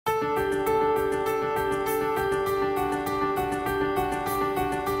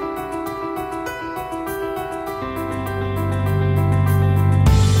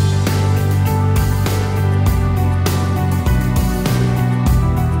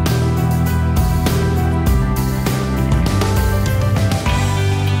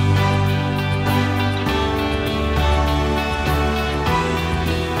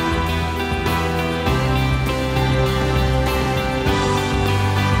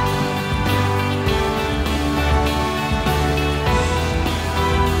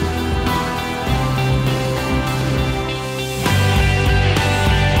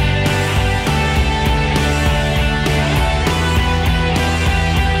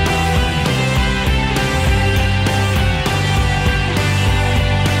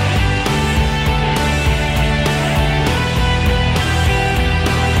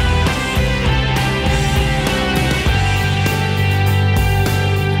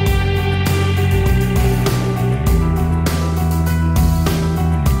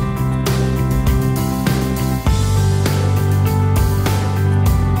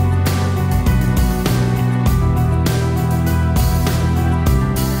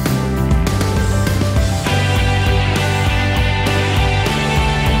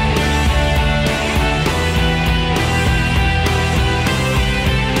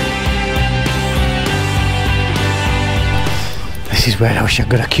swear I wish I'd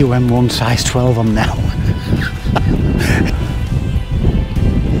got a QM1 size 12 on now.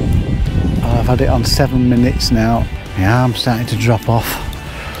 I've had it on 7 minutes now. Yeah, I'm starting to drop off.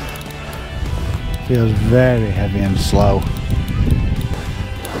 Feels very heavy and slow.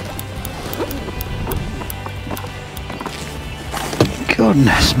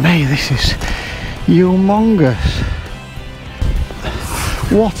 Goodness me, this is humongous.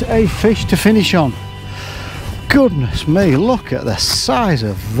 What a fish to finish on. Goodness me, look at the size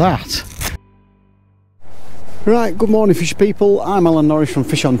of that. Right, good morning fish people. I'm Nosh from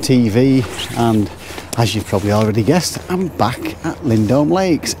FishOn TV, and as you've probably already guessed, I'm back at Lindholme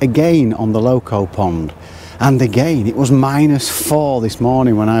Lakes again on the Loco pond. And again, it was -4 this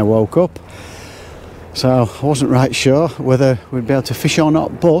morning when I woke up. So I wasn't right sure whether we'd be able to fish or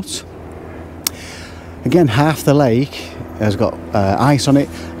not, but again, half the lake has got ice on it,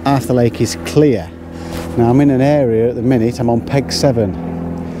 half the lake is clear. Now I'm in an area at the minute, I'm on peg 7.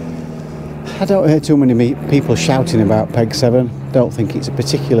 I don't hear too many people shouting about peg 7, don't think it's a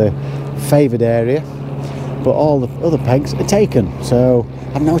particular favoured area, but all the other pegs are taken, so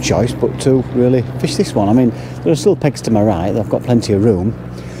I've no choice but to really fish this one. I mean, there are still pegs to my right, I've got plenty of room.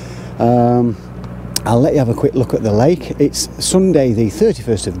 I'll let you have a quick look at the lake. It's Sunday the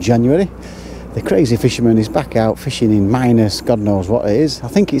 31st of January. The crazy fisherman is back out fishing in minus God knows what it is. I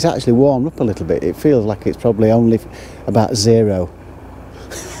think it's actually warmed up a little bit. It feels like it's probably only about 0.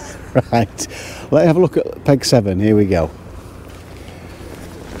 Right, let's have a look at peg 7. Here we go.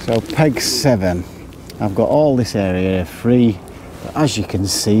 So peg 7, I've got all this area free. But as you can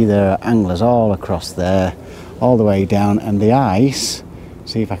see, there are anglers all across there, all the way down, and the ice,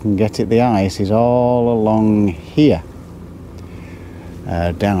 see if I can get it, the ice is all along here.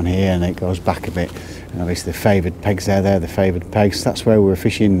 Down here, and it goes back a bit. And obviously the favoured pegs there, they're the favoured pegs. That's where we were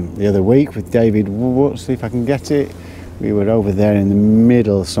fishing the other week with David. Let's see if I can get it. We were over there in the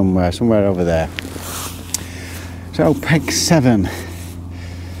middle somewhere over there. So peg 7.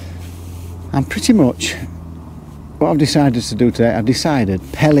 I'm pretty much, what I've decided to do today, I've decided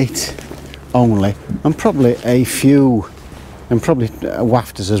pellet only, and probably a few, and probably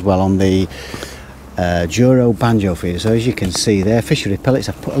wafters as well on the Duro banjo feeder. So as you can see there, fishery pellets,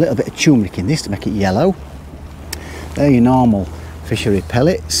 I've put a little bit of turmeric in this to make it yellow. They're your normal fishery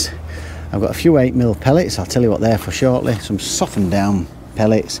pellets. I've got a few 8mm pellets, I'll tell you what they're for shortly, some softened down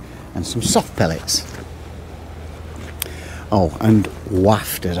pellets and some soft pellets. Oh, and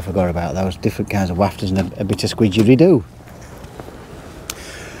wafters, I forgot about those, different kinds of wafters and a bit of squidgeridoo.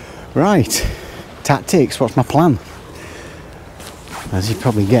 Right, tactics, what's my plan? As you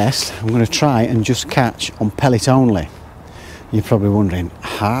probably guessed, I'm going to try and just catch on pellet only. You're probably wondering,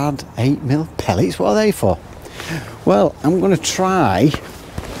 hard 8mm pellets, what are they for? Well, I'm going to try,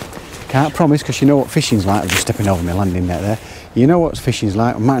 can't promise because you know what fishing's like. I'm just stepping over my landing net there. You know what fishing's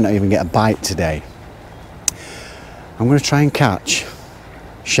like, I might not even get a bite today. I'm going to try and catch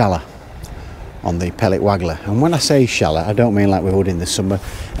shallow on the pellet waggler. And when I say shallow, I don't mean like we would in the summer,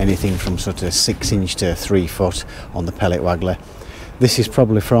 anything from sort of 6 inch to 3 foot on the pellet waggler. This is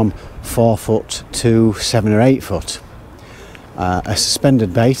probably from 4 foot to 7 or 8 foot. A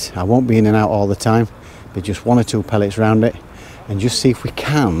suspended bait. I won't be in and out all the time, but just 1 or 2 pellets around it, and just see if we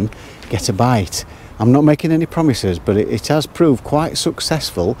can get a bite. I'm not making any promises, but it has proved quite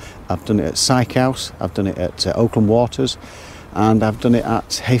successful. I've done it at Syke House, I've done it at Oakland Waters, and I've done it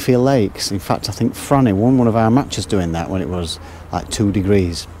at Hayfield Lakes. In fact, I think Franny won one of our matches doing that when it was like 2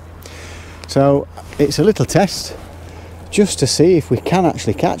 degrees. So it's a little test, just to see if we can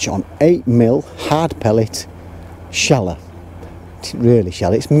actually catch on 8mm hard pellet shallow. It's really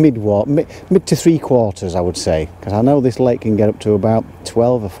shallow. It's mid to 3/4, I would say, because I know this lake can get up to about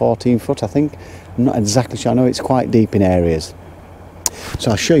 12 or 14 foot, I think. I'm not exactly sure. I know it's quite deep in areas.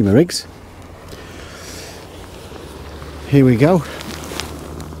 So I'll show you my rigs. Here we go.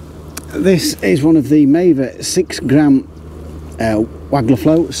 This is one of the Maver 6 gram waggler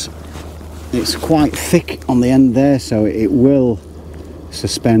floats. It's quite thick on the end there, so it will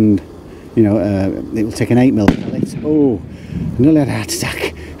suspend, you know, it will take an 8mm pellet. Oh, I nearly had a heart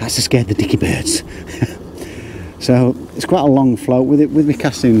attack. That's to scare the dicky birds. So it's quite a long float. With me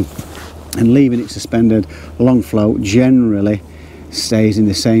casting and leaving it suspended, a long float generally stays in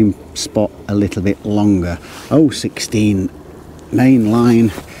the same spot a little bit longer. 016 main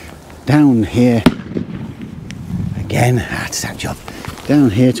line down here. Again, heart attack job.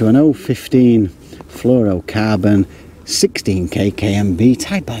 Down here to an 015 fluorocarbon 16 kmb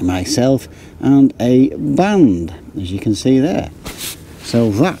tied by myself, and a band, as you can see there.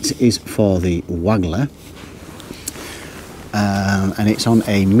 So that is for the waggler, and it's on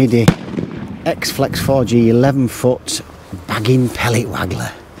a MIDI X-Flex 4G 11 foot bagging pellet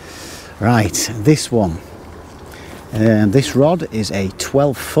waggler. Right, this one. This rod is a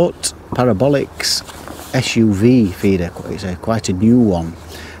 12-foot Parabolics SUV feeder. It's quite a new one,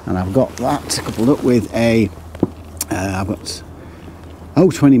 and I've got that coupled up with a I've got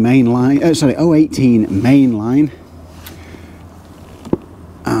 020 main line, sorry, 018 main line,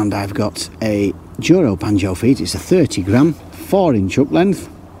 and I've got a Duro banjo feed. It's a 30 gram, 4-inch up length,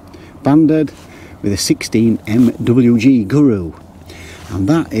 banded with a 16 MWG Guru, and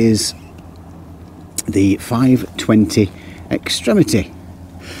that is the 520 extremity.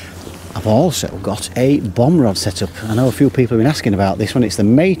 I've also got a bomb rod set up. I know a few people have been asking about this one. It's the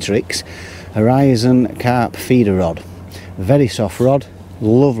Matrix Horizon Carp feeder rod. Very soft rod,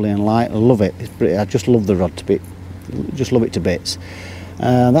 lovely and light. I love it. I just love the rod to bits. Just love it to bits.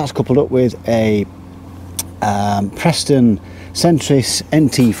 That's coupled up with a Preston Centris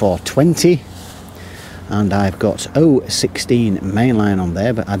NT420, and I've got 016 mainline on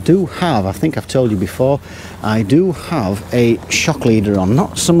there. But I do have, I think I've told you before, I do have a shock leader on.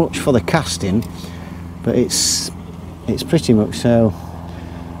 Not so much for the casting, but it's pretty much so.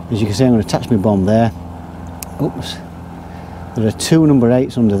 As you can see, I'm going to attach my bomb there. Oops. There are 2 number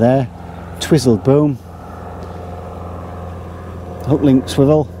 8s under there. Twizzled boom. Hook link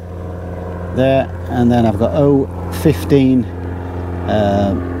swivel there, and then I've got 015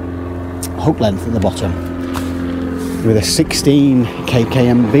 hook length at the bottom with a 16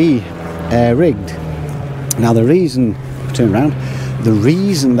 KKMB rigged. Now the reason, turn around, the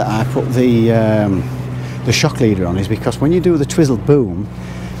reason that I put the shock leader on is because when you do the twizzled boom,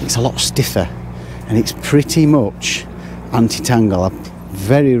 it's a lot stiffer and it's pretty much anti-tangle.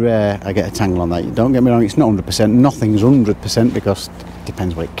 Very rare I get a tangle on that. Don't get me wrong, it's not 100%, nothing's 100% because it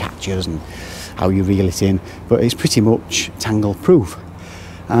depends what it catches and how you reel it in, but it's pretty much tangle proof.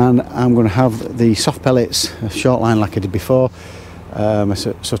 And I'm going to have the soft pellets, a short line like I did before, a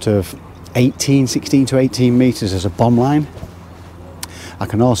sort of 16 to 18 metres as a bomb line. I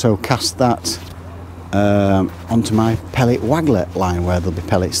can also cast that onto my pellet waggler line where there'll be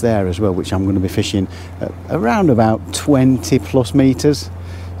pellets there as well, which I'm going to be fishing at around about 20 plus metres,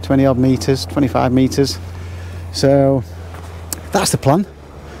 20 odd metres, 25 metres. So that's the plan.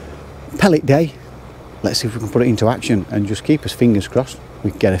 Pellet day. Let's see if we can put it into action and just keep us fingers crossed we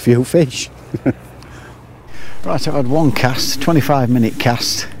can get a few fish. Right, I've had one cast, 25-minute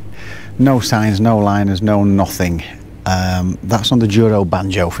cast, no signs, no liners, no nothing. That's on the Duro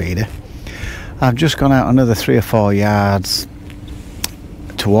banjo feeder. I've just gone out another 3 or 4 yards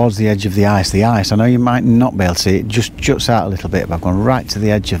towards the edge of the ice. The ice, I know you might not be able to see it, just juts out a little bit, but I've gone right to the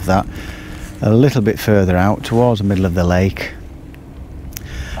edge of that, a little bit further out towards the middle of the lake.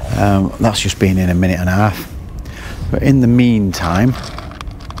 That's just been in a minute and a half. But in the meantime,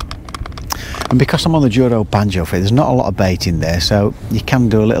 and because I'm on the Duro banjo feed, there's not a lot of bait in there, so you can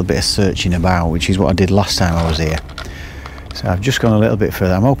do a little bit of searching about, which is what I did last time I was here. So I've just gone a little bit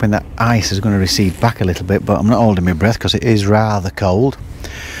further. I'm hoping that ice is going to recede back a little bit, but I'm not holding my breath because it is rather cold.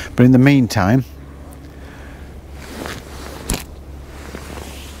 But in the meantime,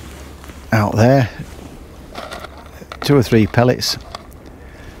 out there, 2 or 3 pellets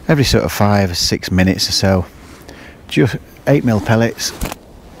every sort of 5 or 6 minutes or so. Just 8mm pellets,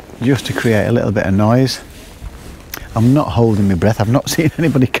 just to create a little bit of noise. I'm not holding my breath. I've not seen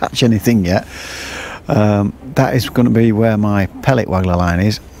anybody catch anything yet. That is going to be where my pellet waggler line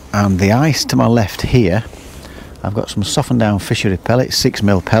is, and the ice to my left here, I've got some softened down fishery pellets,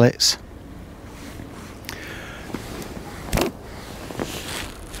 6mm pellets.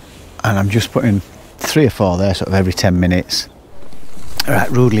 And I'm just putting 3 or 4 there sort of every 10 minutes.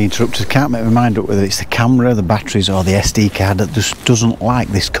 Alright, rudely interrupted. Can't make my mind up whether it's the camera, the batteries or the SD card that just doesn't like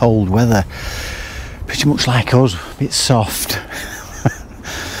this cold weather. Pretty much like us, a bit soft.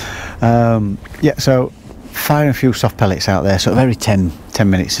 Yeah, so firing a few soft pellets out there, sort of every 10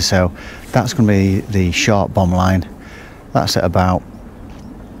 minutes or so. That's going to be the short bomb line. That's at about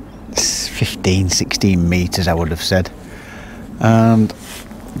 15, 16 metres, I would have said. And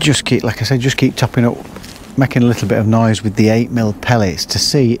just keep, like I said, just keep topping up, making a little bit of noise with the 8mm pellets to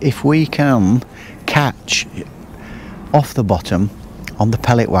see if we can catch off the bottom on the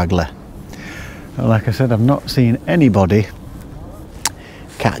pellet waggler. Like I said, I've not seen anybody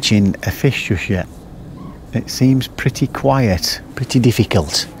catching a fish just yet. It seems pretty quiet, pretty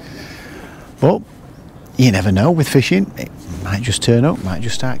difficult. But you never know with fishing. It might just turn up, might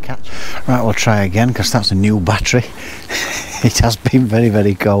just start catching. Right, we'll try again because that's a new battery. It has been very,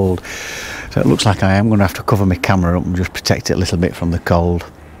 very cold. So it looks like I am going to have to cover my camera up and just protect it a little bit from the cold.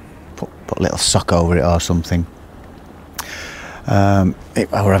 Put a little sock over it or something. I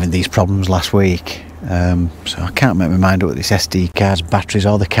were having these problems last week So I can't make my mind up with this SD card's batteries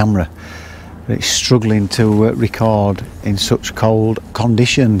or the camera. But it's struggling to record in such cold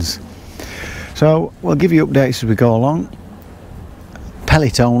conditions. So we'll give you updates as we go along.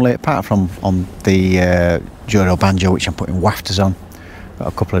 Pellet only, apart from on the Juro Banjo, which I'm putting wafters on. Got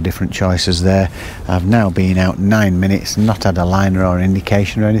a couple of different choices there. I've now been out 9 minutes, not had a liner or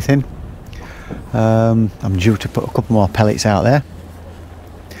indication or anything. I'm due to put a couple more pellets out there.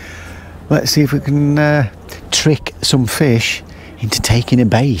 Let's see if we can trick some fish into taking a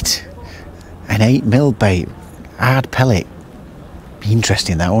bait. An 8mm bait, hard pellet. Be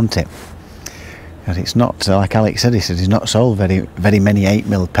interesting that, won't it? Because it's not, like Alex said, he said he's not sold very many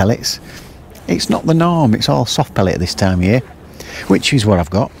 8mm pellets. It's not the norm, it's all soft pellet this time of year, which is what I've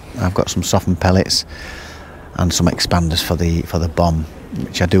got. I've got some softened pellets and some expanders for the bomb,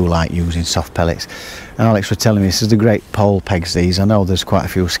 which I do like using soft pellets. And Alex was telling me this is the great pole pegs, these. I know there's quite a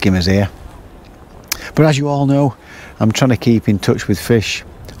few skimmers here. But as you all know, I'm trying to keep in touch with fish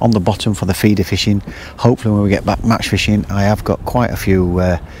on the bottom for the feeder fishing. Hopefully when we get back match fishing, I have got quite a few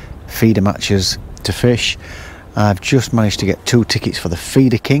feeder matches to fish. I've just managed to get 2 tickets for the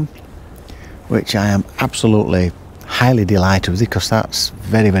Feeder King, which I am absolutely highly delighted with, because that's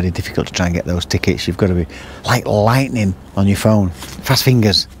very, very difficult to try and get those tickets. You've got to be like lightning on your phone, fast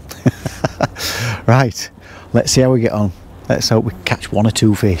fingers. Right, let's see how we get on. Let's hope we catch 1 or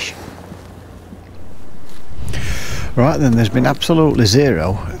 2 fish. Right then, there's been absolutely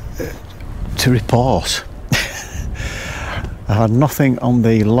zero to report. I had nothing on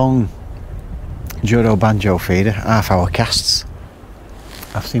the long Juro Banjo feeder, half-hour casts.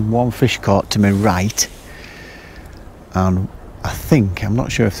 I've seen 1 fish caught to my right, and I think, I'm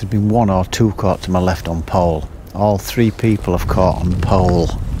not sure if there's been 1 or 2 caught to my left on pole. All 3 people have caught on pole.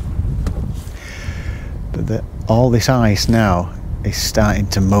 But all this ice now is starting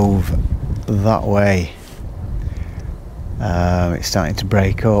to move that way. It's starting to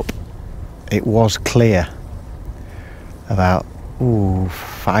break up. It was clear about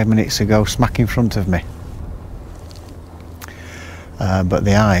 5 minutes ago, smack in front of me. But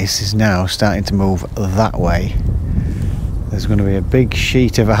the ice is now starting to move that way. There's going to be a big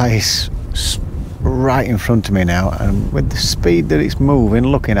sheet of ice right in front of me now, and with the speed that it's moving,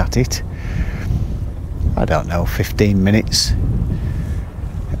 looking at it, I don't know, 15 minutes,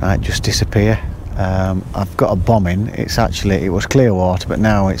 it might just disappear. I've got a bomb in. It was clear water, but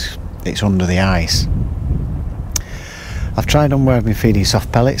now it's under the ice. I've tried on where I've been feeding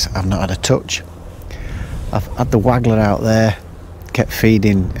soft pellets. I've not had a touch. I've had the waggler out there, kept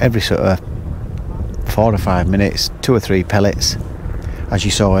feeding every sort of 4 or 5 minutes, 2 or 3 pellets, as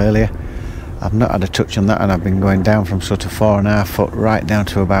you saw earlier. I've not had a touch on that, and I've been going down from sort of 4.5 foot right down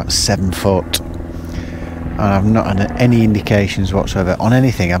to about 7 foot, and I've not had any indications whatsoever on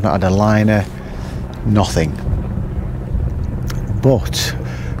anything. I've not had a liner, nothing. But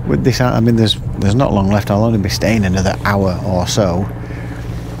with this, I mean, there's not long left. I'll only be staying another hour or so.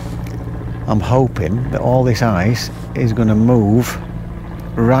 I'm hoping that all this ice is going to move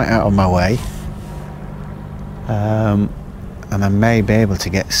right out of my way, and I may be able to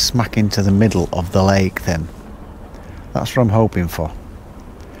get smack into the middle of the lake then. That's what I'm hoping for.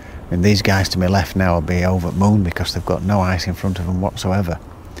 I mean, these guys to my left now will be over the moon because they've got no ice in front of them whatsoever.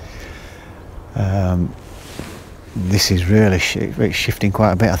 This is really it's shifting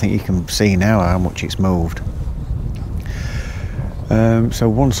quite a bit. I think you can see now how much it's moved. So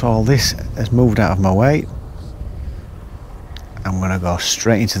once all this has moved out of my way, I'm going to go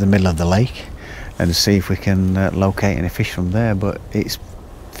straight into the middle of the lake and see if we can locate any fish from there. But it's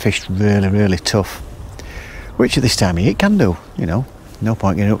fished really, really tough, which at this time of year it can do, you know. No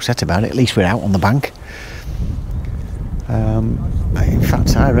point getting upset about it. At least we're out on the bank. In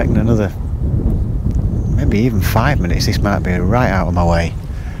fact, I reckon another maybe even 5 minutes, this might be right out of my way,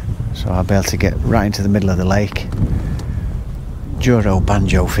 so I'll be able to get right into the middle of the lake. Juro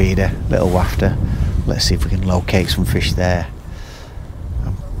Banjo feeder, little wafter. Let's see if we can locate some fish there.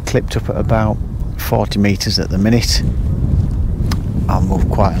 I'm clipped up at about 40 metres at the minute. I'll move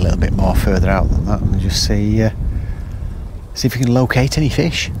quite a little bit more further out than that and just see if we can locate any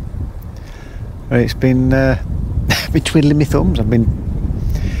fish. It's been been twiddling my thumbs. I've been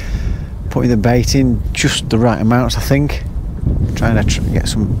putting the bait in just the right amounts, I think, trying to get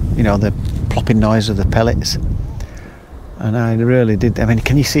some, you know, the plopping noise of the pellets. And I really did, I mean,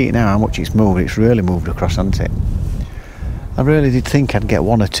 can you see it now how much it's moved? It's really moved across, hasn't it? I really did think I'd get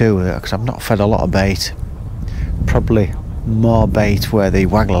 1 or 2 because I've not fed a lot of bait. Probably more bait where the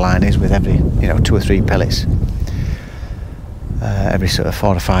waggler line is, with every, you know, 2 or 3 pellets every sort of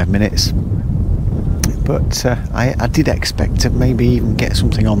 4 or 5 minutes. But I did expect to maybe even get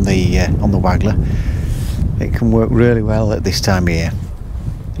something on the waggler. It can work really well at this time of year.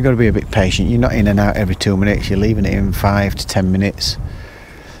 You've got to be a bit patient. You're not in and out every 2 minutes. You're leaving it in 5 to 10 minutes.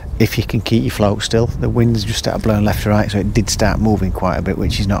 If you can keep your float still. The winds just started blowing left to right, so it did start moving quite a bit,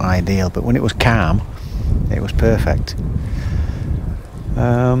 which is not ideal. But when it was calm, it was perfect.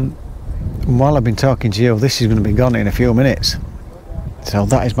 And while I've been talking to you, this is going to be gone in a few minutes. So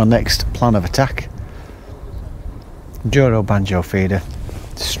that is my next plan of attack. Joro banjo feeder,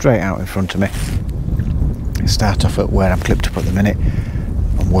 straight out in front of me. Start off at where I'm clipped up at the minute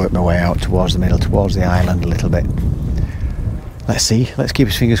and work my way out towards the middle, towards the island a little bit. Let's see, let's keep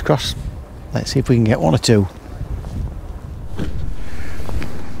his fingers crossed. Let's see if we can get one or two.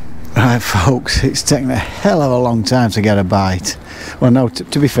 Right folks, it's taken a hell of a long time to get a bite. Well no,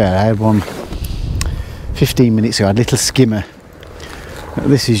 to be fair, I had one 15 minutes ago. I had a little skimmer.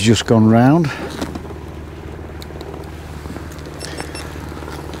 This has just gone round.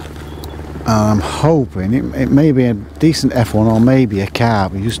 I'm hoping it may be a decent F1 or maybe a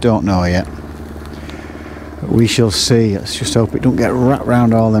carp. We just don't know yet. But we shall see. Let's just hope it don't get wrapped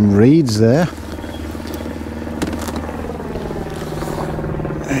round all them reeds there.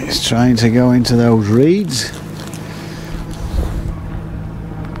 It's trying to go into those reeds.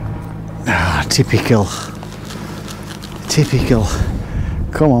 Ah, typical. Typical.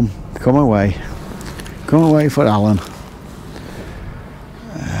 Come on, come away. Come away for Alan.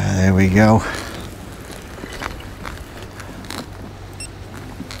 There we go.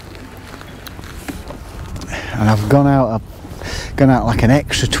 And I've gone out like an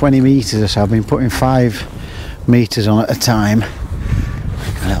extra 20 metres or so. I've been putting 5 metres on at a time.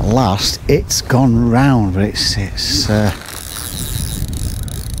 And at last it's gone round, but it's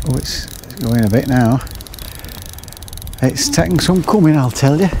going a bit now. It's taking some coming, I'll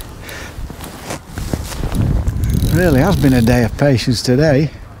tell you. It really has been a day of patience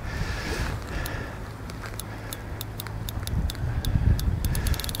today.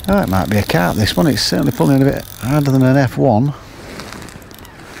 Oh, it might be a carp, this one. It's certainly pulling a bit harder than an F1.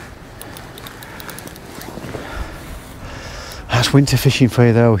 That's winter fishing for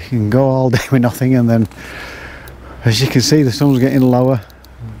you though. You can go all day with nothing, and then as you can see the sun's getting lower.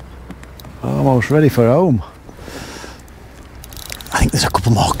 Almost ready for home. I think there's a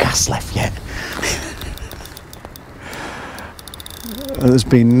couple more casts left yet. There's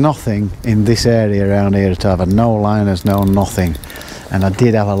been nothing in this area around here at all. I've had no liners, no nothing. And I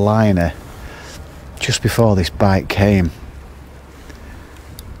did have a liner just before this bite came.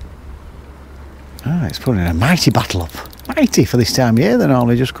 Ah, it's putting a mighty battle up. Mighty for this time of year. They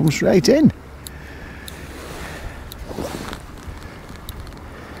normally just come straight in.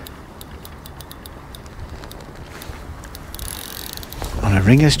 On a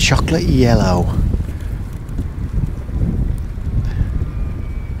Ringer's chocolate yellow.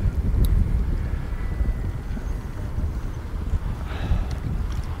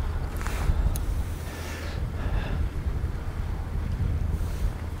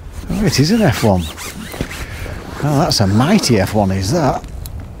 It is an F1. Oh, that's a mighty F1, is that?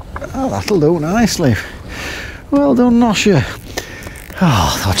 Oh, that'll do nicely. Well done, Nosh. Oh,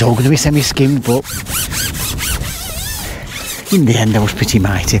 I thought it was going to be semi-skimmed, but in the end I was pretty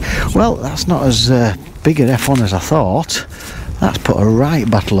mighty. Well, that's not as big an F1 as I thought. That's put a right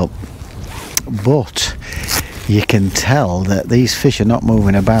battle up. But you can tell that these fish are not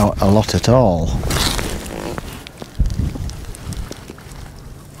moving about a lot at all.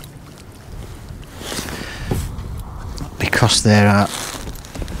 Because there are,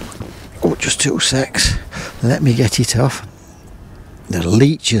 oh, just 2 secs, let me get it off. There are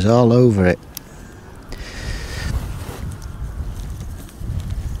leeches all over it.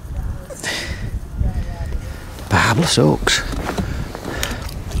 Barbless hooks.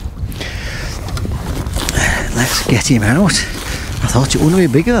 Let's get him out. I thought it wouldn't be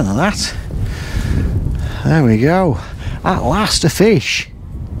bigger than that. There we go. At last a fish.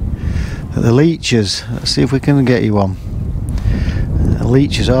 The leeches. Let's see if we can get you one. The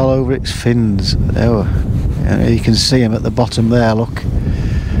leeches all over its fins. Oh, you can see them at the bottom there, look.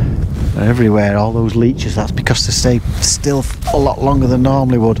 They're everywhere, all those leeches. That's because they stay still a lot longer than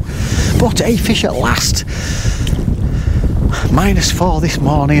normally would. But a fish at last. -4 this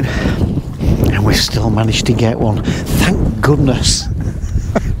morning, and we've still managed to get one. Thank goodness.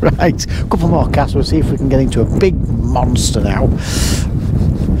 Right, a couple more casts. We'll see if we can get into a big monster now.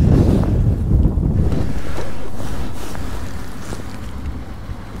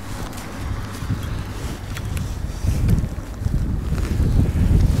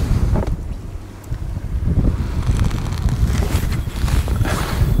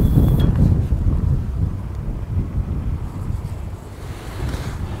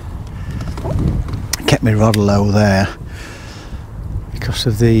 kept my rod low there because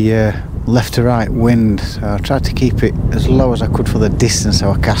of the left to right wind, so I tried to keep it as low as I could for the distance I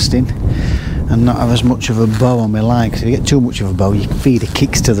was casting and not have as much of a bow on my line, because if you get too much of a bow you can feed the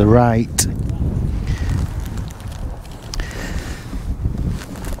kicks to the right.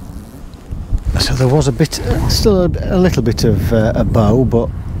 So there was a bit, still a little bit of a bow, but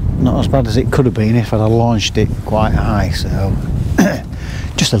not as bad as it could have been if I'd have launched it quite high. So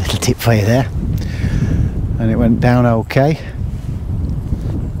just a little tip for you there, and it went down okay.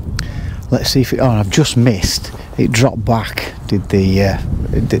 Let's see if it, oh, I've just missed, it dropped back, did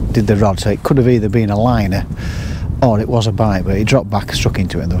the rod, so it could have either been a liner or it was a bite, but it dropped back and struck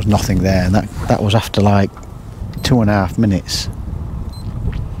into it and there was nothing there, and that was after like 2.5 minutes.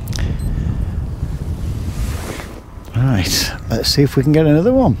 Right, let's see if we can get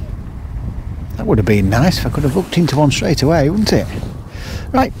another one. That would have been nice if I could have hooked into one straight away, wouldn't it?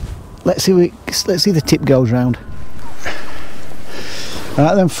 Right, let's see the tip goes round.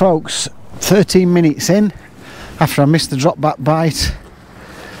 Right then folks, 13 minutes in, after I missed the drop back bite,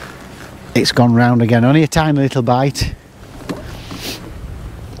 it's gone round again. Only a tiny little bite.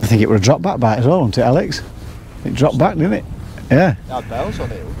 I think it was a drop back bite as well, wasn't it, Alex? It dropped back, didn't it? Yeah. It had bells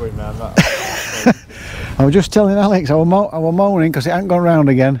on it, going round that. I was just telling Alex I was moaning because it hadn't gone round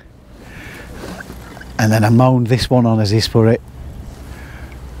again, and then I moaned this one on as he spur it.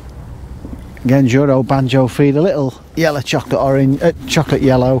 Again, Juro banjo feed, a little yellow chocolate orange, chocolate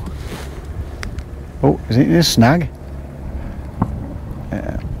yellow. Oh, is it in a snag?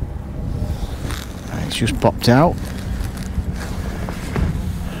 Yeah. It's just popped out.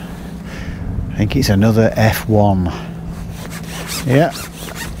 I think it's another F1. Yeah,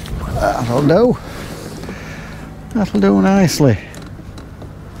 that'll do. That'll do nicely.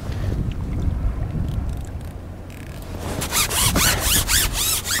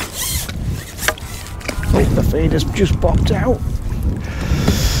 Oh, the feed has just popped out.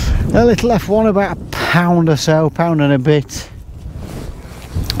 A little F1, about a pound or so, pound and a bit.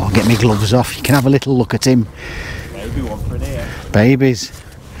 I'll get my gloves off, you can have a little look at him. Maybe one for here. Babies.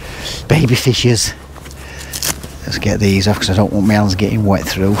 Baby fishers. Let's get these off because I don't want my hands getting wet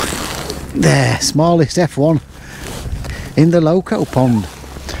through. There, smallest F1 in the Loco pond.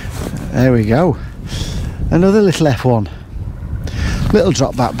 There we go. Another little F1. Little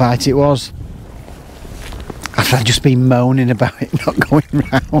drop back bite it was. After I'd just been moaning about it not going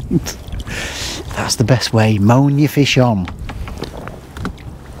round. That's the best way, moan your fish on.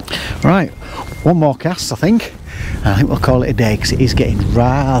 Right, one more cast I think. And I think we'll call it a day because it is getting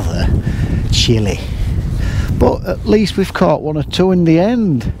rather chilly. But at least we've caught one or two in the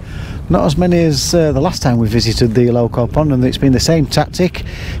end. Not as many as the last time we visited the Loco pond, and it's been the same tactic.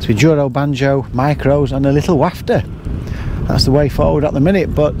 It's been Juro banjo, micros and a little wafter. That's the way forward at the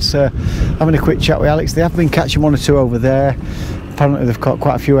minute, but having a quick chat with Alex, they have been catching one or two over there. Apparently they've caught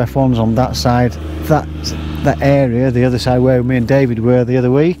quite a few F1s on that side, that area, the other side where me and David were the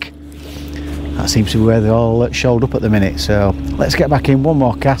other week. That seems to be where they're all shouled up at the minute, so let's get back in, one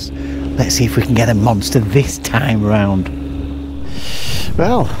more cast. Let's see if we can get a monster this time round.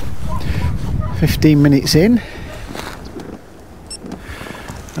 Well, 15 minutes in,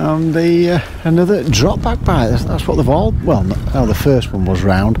 and another drop back bite. That's what they've all, well, no, the first one was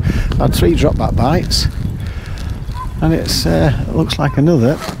round. I had 3 drop back bites, and it looks like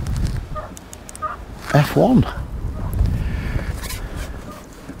another F1.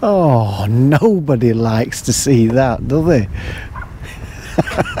 Oh, nobody likes to see that, do they?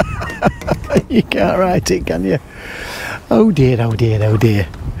 You can't write it, can you? Oh dear, oh dear, oh dear.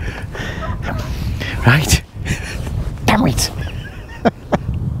 Right. Damn it.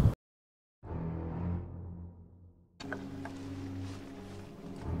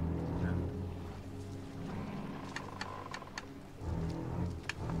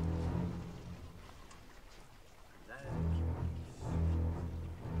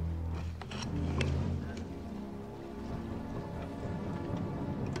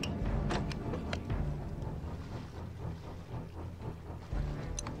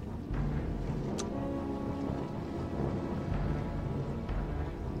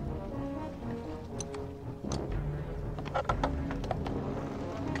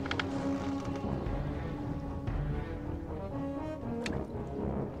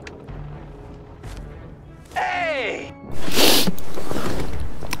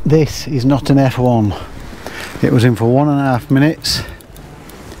 This is not an F1. It was in for 1.5 minutes,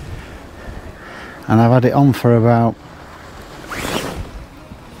 and I've had it on for about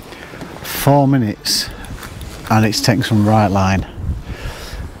 4 minutes, and it's taken some right line.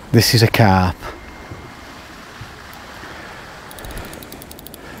 This is a carp.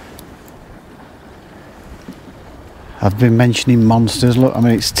 I've been mentioning monsters. Look, I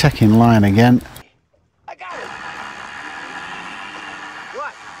mean, it's taking line again. I got it.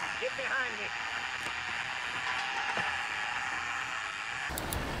 What? Get behind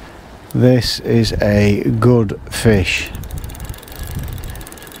me. This is a good fish.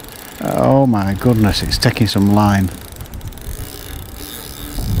 Oh my goodness, it's taking some line.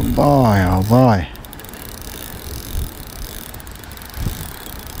 Boy, oh boy.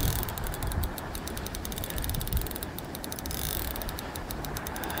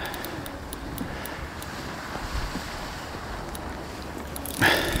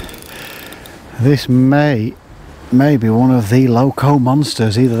 This may be one of the Loco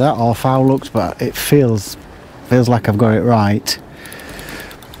monsters, either that or foul looks, but it feels like I've got it right.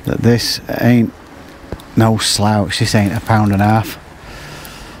 That this ain't no slouch, this ain't £1.5 pounds.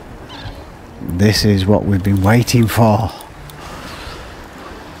 This is what we've been waiting for.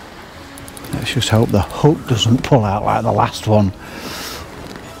 Let's just hope the hook doesn't pull out like the last one.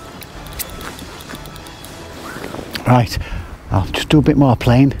 Right, I'll just do a bit more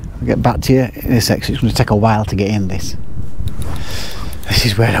playing. I'll get back to you in a sec. It's going to take a while to get in this. This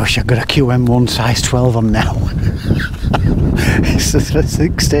is where I wish I got a QM1 size 12 on now. It's a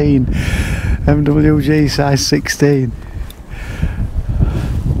 16. MWG size 16.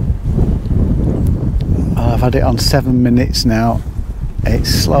 I've had it on 7 minutes now. It's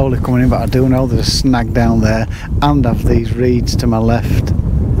slowly coming in, but I do know there's a snag down there and I've these reeds to my left.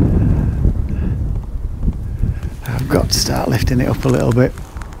 I've got to start lifting it up a little bit.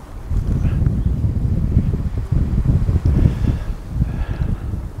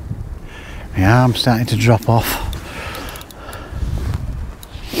 Yeah, I'm starting to drop off.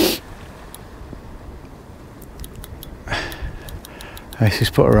 This has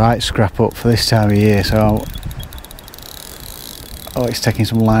put a right scrap up for this time of year, so oh, it's taking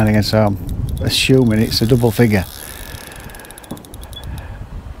some line again, so I'm assuming it's a double figure.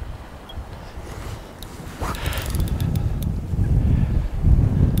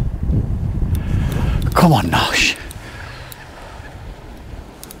 Come on, Nosh.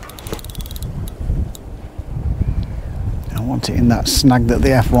 I want it in that snag that the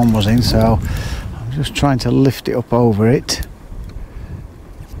F1 was in, so I'm just trying to lift it up over it.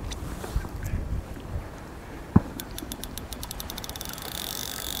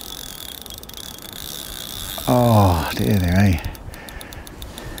 Oh dear me.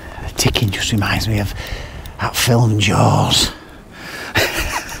 The ticking just reminds me of that film Jaws.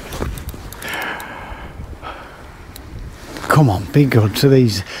 Come on, be good to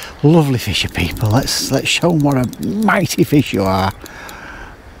these lovely fisher people. Let's show them what a mighty fish you are.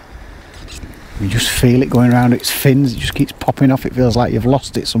 You just feel it going around its fins. It just keeps popping off. It feels like you've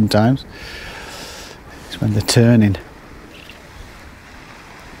lost it sometimes. It's when they're turning.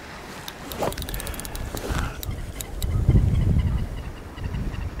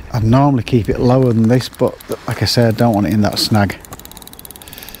 I'd normally keep it lower than this, but like I said, I don't want it in that snag.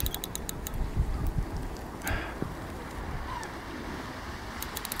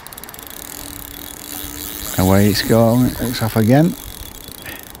 Away it's going, it's off again.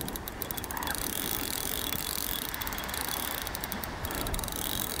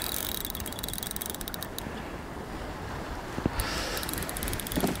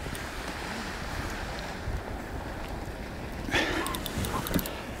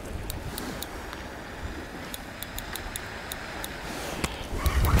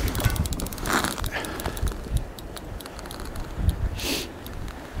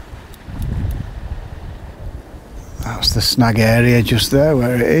 That's the snag area just there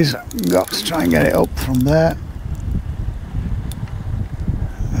where it is. Got to try and get it up from there.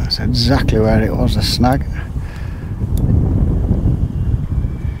 That's exactly where it was, the snag.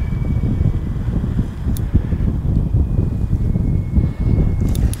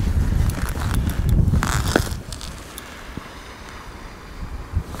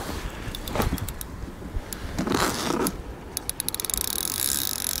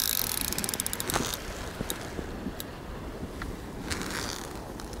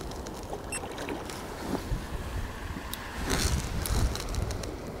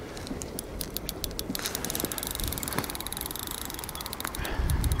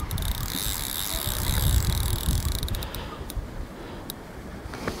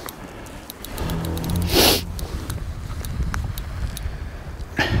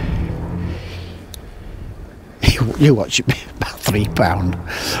 You watch it be about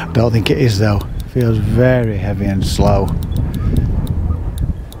 £3. Don't think it is though. Feels very heavy and slow.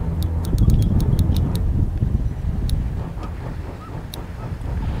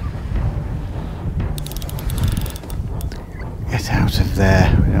 Get out of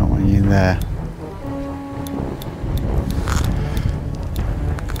there. We don't want you in there.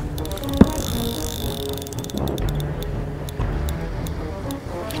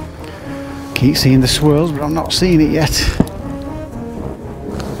 keep seeing the swirls, but I'm not seeing it yet.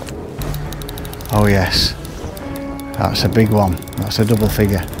 Oh yes, that's a big one. That's a double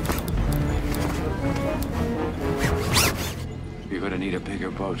figure. You're gonna need a bigger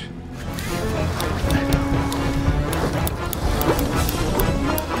boat.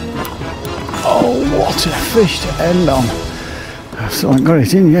 Oh, what a fish to end on. I still haven't got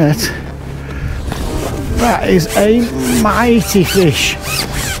it in yet. That is a mighty fish.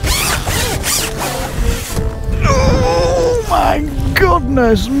 Oh my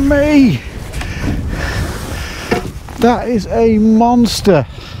goodness me. That is a monster.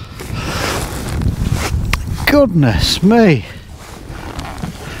 Goodness me.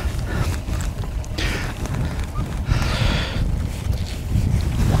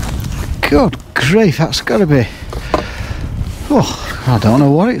 Good grief, that's got to be, oh, I don't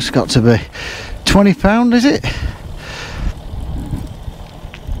know what it's got to be. £20, is it?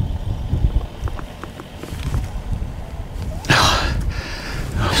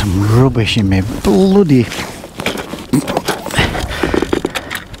 Oh, some rubbish in me bloody.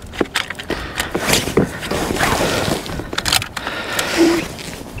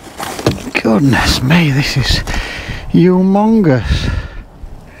 Goodness me, this is humongous.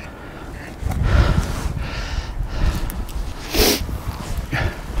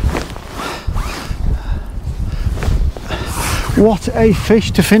 What a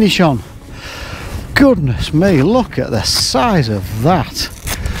fish to finish on. Goodness me, look at the size of that.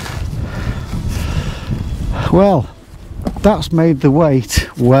 Well, that's made the wait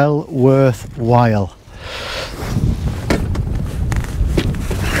well worthwhile.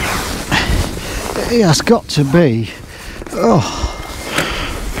 It has got to be, oh,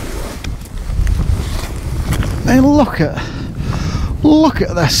 and look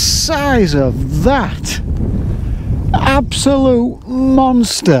at the size of that. Absolute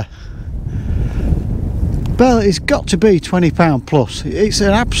monster. Well, it's got to be £20 plus. It's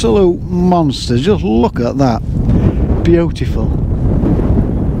an absolute monster. Just look at that. Beautiful.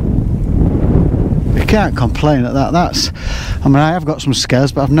 You can't complain at that. That's, I mean, I have got some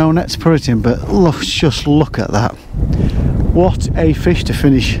scares, but I've no net to put it in. But look, just look at that. What a fish to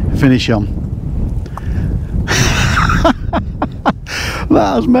finish on.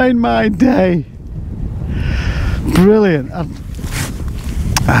 That has made my day. Brilliant.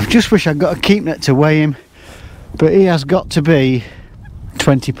 I just wish I'd got a keep net to weigh him, but he has got to be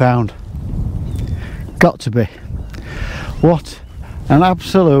 £20. Got to be. What an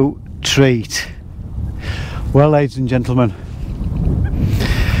absolute treat. Well, ladies and gentlemen,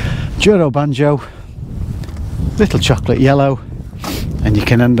 Juro Banjo, little chocolate yellow, and you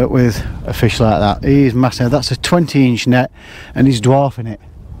can end up with a fish like that. He is massive. That's a 20-inch net and he's dwarfing it.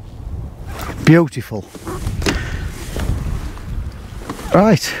 Beautiful.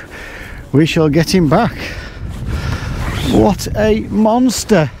 Right, we shall get him back. What a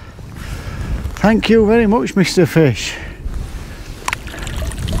monster. Thank you very much, Mr. Fish.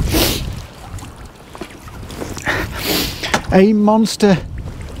 A monster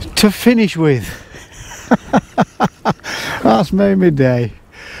to finish with. That's made me day.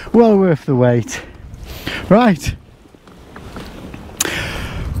 Well worth the wait. Right.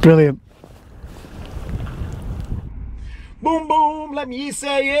 Brilliant. Boom boom, let me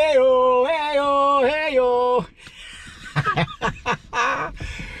say hey-oh, hey-oh, hey-oh.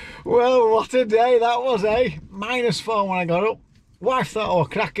 Well, what a day that was, eh? -4 when I got up. Wife thought I were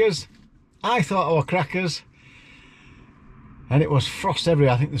crackers. I thought I were crackers. And it was frost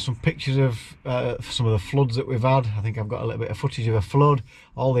everywhere. I think there's some pictures of some of the floods that we've had. I think I've got a little bit of footage of a flood.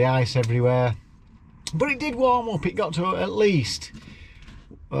 All the ice everywhere. But it did warm up. It got to at least...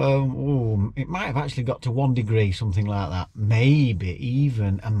 it might have actually got to 1 degree, something like that. Maybe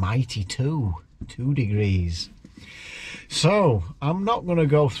even a mighty 2 degrees. So I'm not going to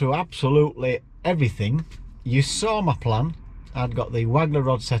go through absolutely everything. You saw my plan. I'd got the waggler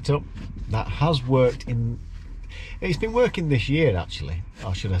rod set up. That has worked in... It's been working this year actually,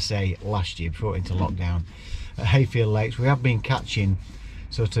 or should I say last year before it went into lockdown. At Hayfield Lakes we have been catching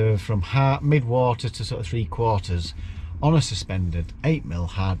sort of from mid-water to sort of 3/4 on a suspended 8mm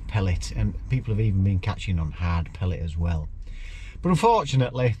hard pellet, and people have even been catching on hard pellet as well. But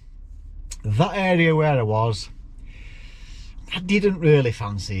unfortunately, that area where I was, I didn't really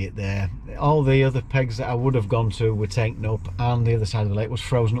fancy it there. All the other pegs that I would have gone to were taken up, and the other side of the lake was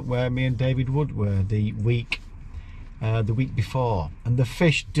frozen up where me and David Wood were the week before. And the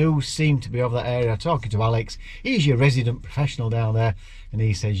fish do seem to be over that area. Talking to Alex, he's your resident professional down there, and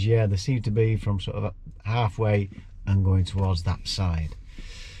he says, yeah, they seem to be from sort of halfway and going towards that side.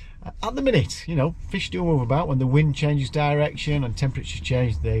 At the minute, you know, fish do move about. When the wind changes direction and temperatures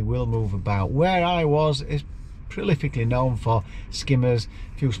change, they will move about. Where I was is prolifically known for skimmers,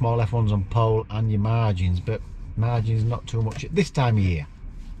 a few small F1s on pole, and your margins, but margins not too much at this time of year.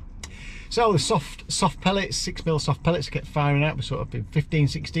 So the soft pellets, 6mm soft pellets, kept firing out. We sort of 15,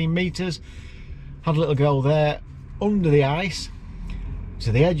 16 metres. Had a little go there under the ice.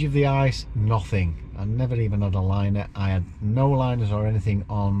 To the edge of the ice, nothing. I never even had a liner. I had no liners or anything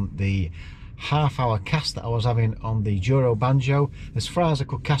on the half-hour cast that I was having on the Duro Banjo. As far as I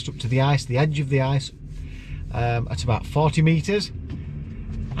could cast up to the ice, the edge of the ice, at about 40 metres.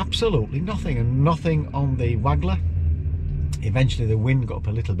 Absolutely nothing, and nothing on the Waggler. Eventually the wind got up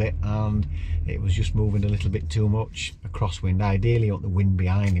a little bit and it was just moving a little bit too much, a crosswind. Ideally you want the wind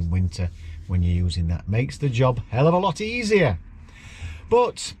behind in winter when you're using that. Makes the job a hell of a lot easier.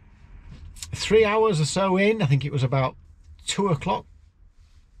 But 3 hours or so in, I think it was about 2 o'clock,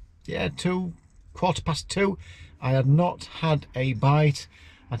 yeah, 2:15, I had not had a bite.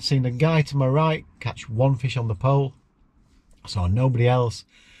 I'd seen a guy to my right catch one fish on the pole. I saw nobody else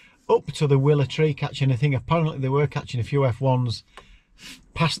up to the willow tree catch anything. Apparently they were catching a few F1s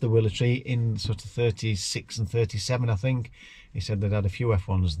past the willow tree in sort of 36 and 37, I think. He said they'd had a few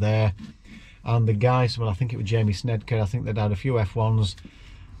F1s there. And the guys, well, I think it was Jamie Snedker, I think they'd had a few F1s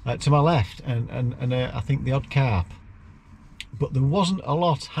to my left, and I think the odd carp. But there wasn't a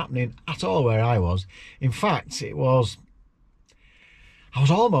lot happening at all where I was. In fact, I was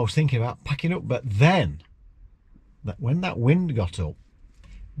almost thinking about packing up, but then, when that wind got up,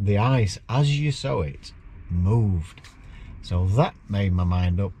 the ice, as you saw it, moved. So that made my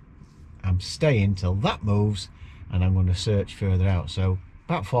mind up. I'm staying till that moves, and I'm going to search further out. So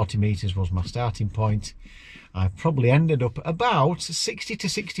about 40 metres was my starting point. I probably ended up about 60 to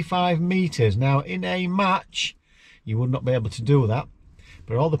 65 metres. Now, in a match, you would not be able to do that.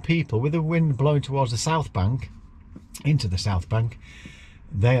 But all the people, with the wind blowing towards the south bank, into the south bank,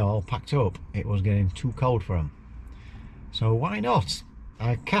 they all packed up. It was getting too cold for them. So why not?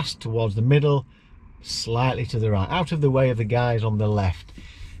 I cast towards the middle, slightly to the right, out of the way of the guys on the left.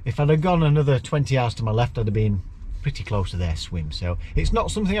 If I'd have gone another 20 yards to my left, I'd have been pretty close to their swim. So it's not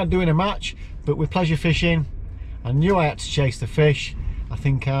something I'd do in a match, but with pleasure fishing, I knew I had to chase the fish. I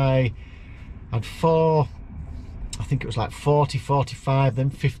think I had I think it was like 40, 45, then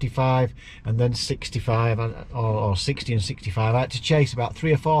 55, and then 65, or 60 and 65. I had to chase about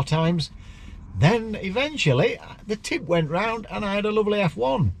 3 or 4 times. Then eventually the tip went round and I had a lovely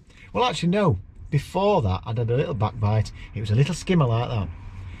F1. Well, actually no, before that I'd had a little back bite. It was a little skimmer like that.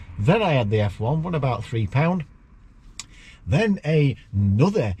 Then I had the F1, won about £3. Then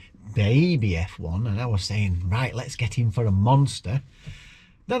another baby F1, and I was saying, right, let's get in for a monster.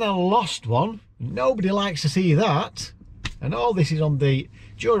 Then I lost one. Nobody likes to see that. And all this is on the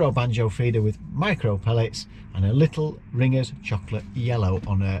Duro Banjo feeder with micro pellets and a little Ringer's chocolate yellow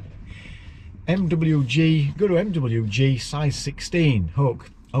on a MWG, Guru MWG size 16 hook,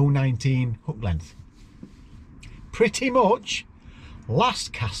 019 hook length. Pretty much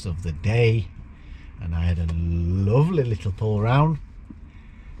last cast of the day, and I had a lovely little pull round.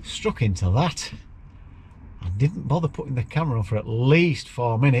 Struck into that. I didn't bother putting the camera on for at least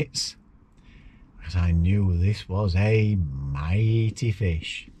 4 minutes, as I knew this was a mighty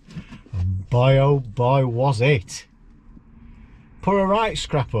fish. And boy oh boy was it. Put a right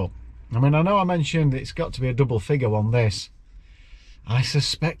scrap up. I mean, I know I mentioned it's got to be a double figure on this. I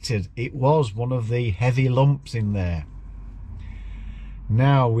suspected it was one of the heavy lumps in there.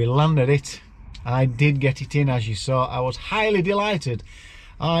 Now we landed it. I did get it in, as you saw. I was highly delighted.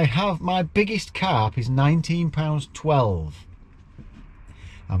 I have, my biggest carp is 19 pounds 12.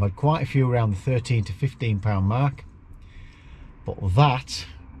 I've had quite a few around the 13 to 15 pound mark, but that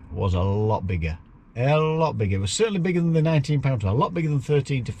was a lot bigger. A lot bigger. It was certainly bigger than the 19 pound 12, a lot bigger than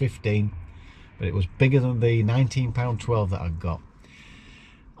 13 to 15, but it was bigger than the 19 pound 12 that I got.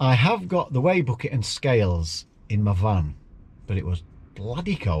 I have got the weigh bucket and scales in my van, but it was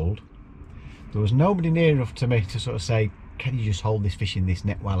bloody cold. There was nobody near enough to me to sort of say, can you just hold this fish in this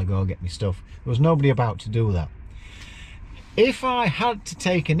net while I go get my stuff? There was nobody about to do that. If I had to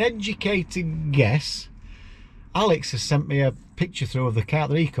take an educated guess, Alex has sent me a picture through of the carp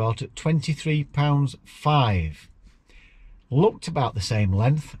that he caught at 23 pounds 5. Looked about the same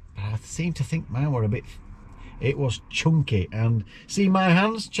length, but I seem to think mine were a bit, it was chunky. And see my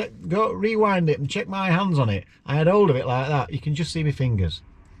hands, check, go rewind it and check my hands on it. I had hold of it like that. You can just see my fingers,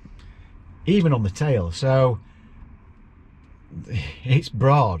 even on the tail. So it's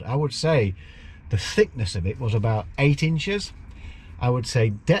broad. I would say the thickness of it was about 8 inches. I would say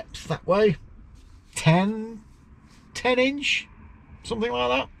depth that way 10 inch, something like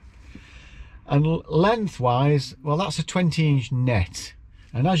that. And lengthwise, well, that's a 20-inch net,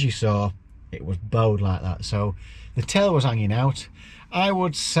 and as you saw, it was bowed like that, so the tail was hanging out. I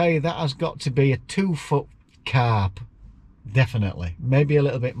would say that has got to be a 2-foot carp, definitely, maybe a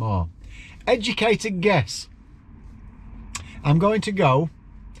little bit more. Educated guess, I'm going to go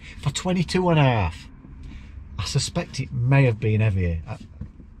for 22.5. I suspect it may have been heavier.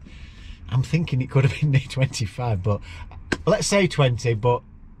 I'm thinking it could have been near 25, but let's say 20, but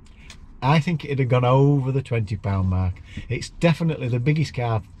I think it'd have gone over the 20-pound mark. It's definitely the biggest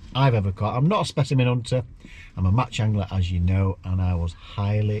carp I've ever caught. I'm not a specimen hunter, I'm a match angler, as you know, and I was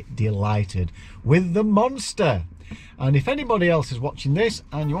highly delighted with the monster. And if anybody else is watching this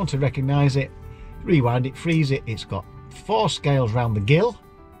and you want to recognise it, rewind it, freeze it. It's got 4 scales round the gill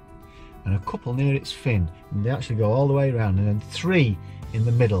and a couple near its fin, and they actually go all the way around, and then 3 in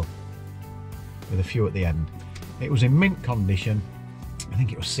the middle with a few at the end. It was in mint condition. I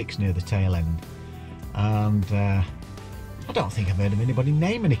think it was 6 near the tail end, and I don't think I've heard of anybody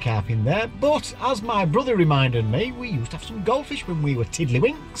name any carp in there, but as my brother reminded me, we used to have some goldfish when we were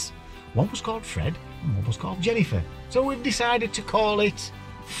tiddlywinks. One was called Fred and one was called Jennifer, so we've decided to call it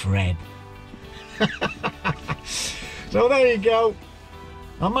Fred. So there you go,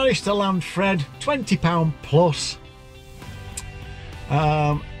 I managed to land Fred, 20-pound plus.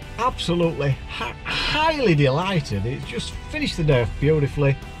 Absolutely highly delighted. It's just finished the day off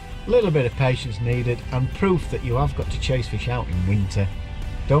beautifully. A little bit of patience needed, and proof that you have got to chase fish out in winter.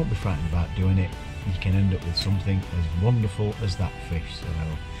 Don't be frightened about doing it. You can end up with something as wonderful as that fish. So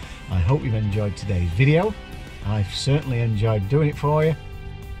I hope you've enjoyed today's video. I've certainly enjoyed doing it for you.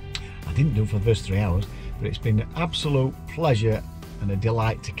 I didn't do it for the first 3 hours, but it's been an absolute pleasure and a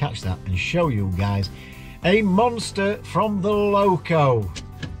delight to catch that and show you guys a monster from the Loco.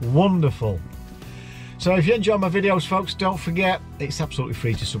 Wonderful. So if you enjoy my videos, folks, don't forget, it's absolutely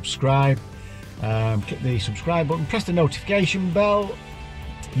free to subscribe. Click the subscribe button, press the notification bell.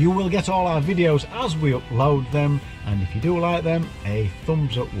 You will get all our videos as we upload them, and if you do like them, a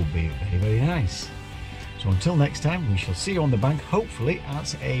thumbs up would be very, very nice. So until next time, we shall see you on the bank, hopefully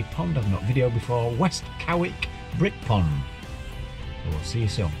at a pond I've not videoed before, West Cowick Brick Pond. So we'll see you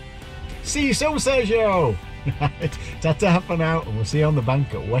soon. See you soon, Sergio! Ta-ta for now, and we'll see you on the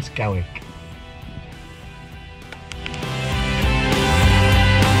bank at West Cowick.